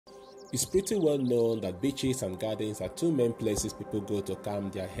It's pretty well known that beaches and gardens are two main places people go to calm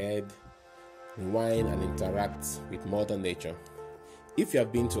their head, unwind, and interact with Mother Nature. If you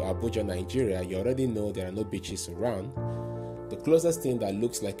have been to Abuja, Nigeria, you already know there are no beaches around. The closest thing that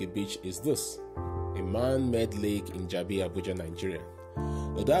looks like a beach is this, a man-made lake in Jabi, Abuja, Nigeria.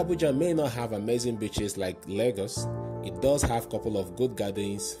 Although Abuja may not have amazing beaches like Lagos, it does have a couple of good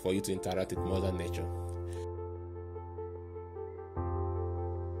gardens for you to interact with Mother Nature.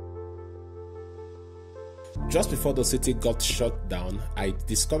 Just before the city got shut down, I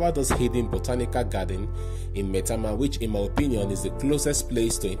discovered this hidden botanical garden in Maitama, which in my opinion is the closest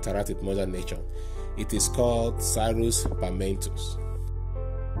place to interact with Mother Nature. It is called Sarius Palmetum.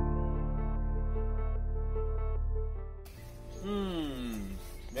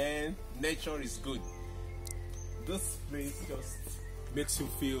 Man, nature is good. This place just makes you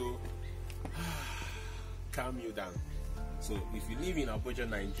feel calm you down. So if you live in Abuja,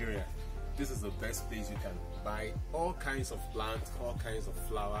 Nigeria, this is the best place you can buy all kinds of plants, all kinds of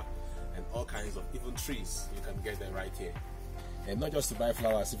flower, and all kinds of even trees. You can get them right here. And not just to buy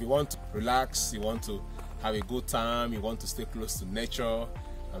flowers. If you want to relax, you want to have a good time, you want to stay close to nature,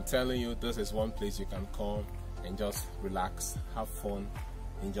 I'm telling you, this is one place you can come and just relax, have fun,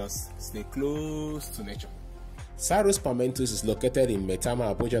 and just stay close to nature. Sarius Palmetum is located in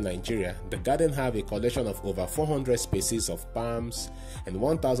Maitama, Abuja, Nigeria. The garden has a collection of over 400 species of palms and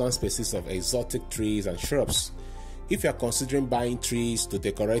 1,000 species of exotic trees and shrubs. If you are considering buying trees to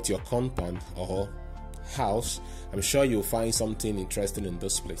decorate your compound or house, I'm sure you'll find something interesting in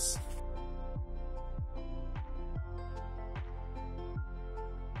this place.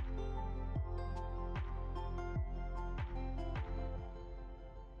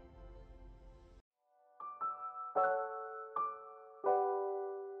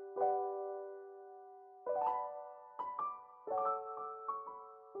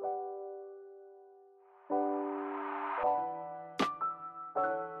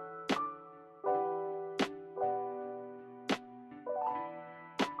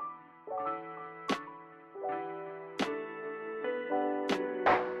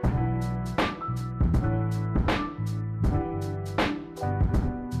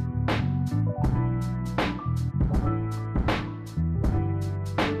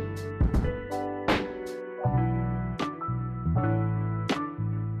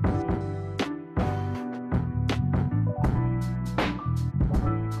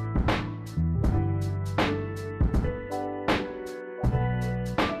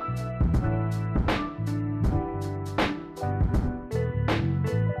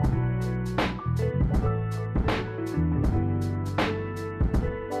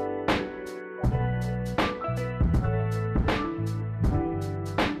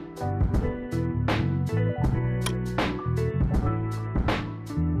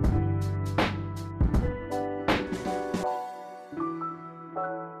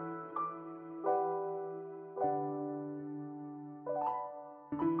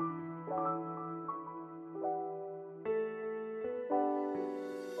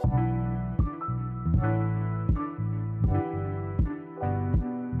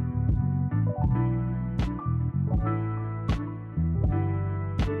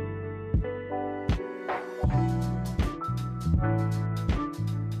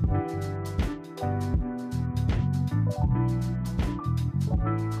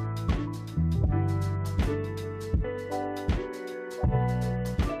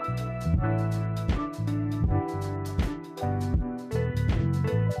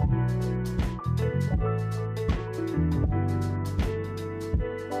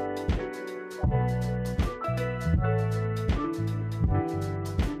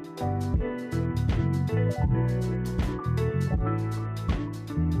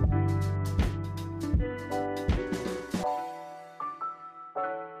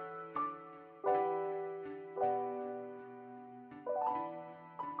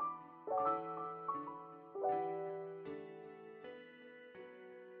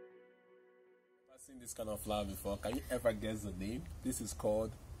 Seen this kind of flower before. Can you ever guess the name? This is called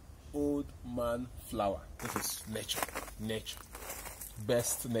Old Man Flower. This is nature,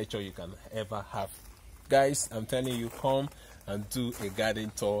 best nature you can ever have. Guys, I'm telling you, come and do a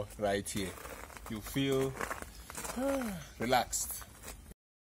garden tour right here. You feel relaxed.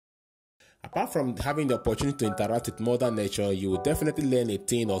 Apart from having the opportunity to interact with Mother Nature, you will definitely learn a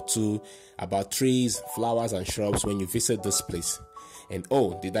thing or two about trees, flowers, and shrubs when you visit this place. And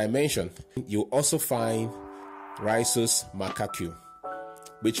oh, did I mention, you also find Rhesus macaque,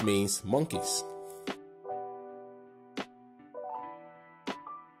 which means monkeys.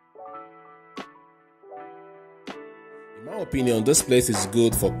 In my opinion, this place is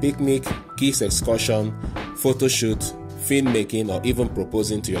good for picnic, kids excursion, photo shoot, film making, or even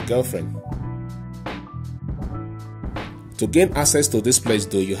proposing to your girlfriend. To gain access to this place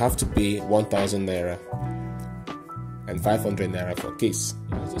though, you have to pay 1,000 naira and 500 naira for kids.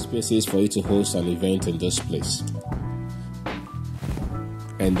 The space is for you to host an event in this place.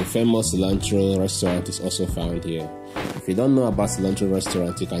 And the famous cilantro restaurant is also found here. If you don't know about cilantro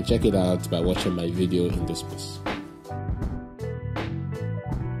restaurant, you can check it out by watching my video in this place.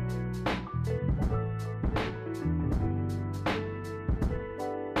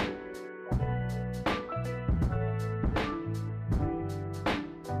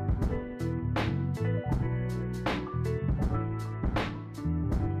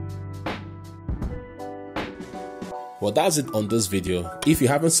 Well, that's it on this video. If you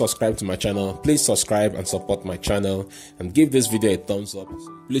haven't subscribed to my channel, please subscribe and support my channel and give this video a thumbs up.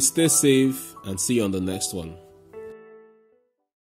 Please stay safe and see you on the next one.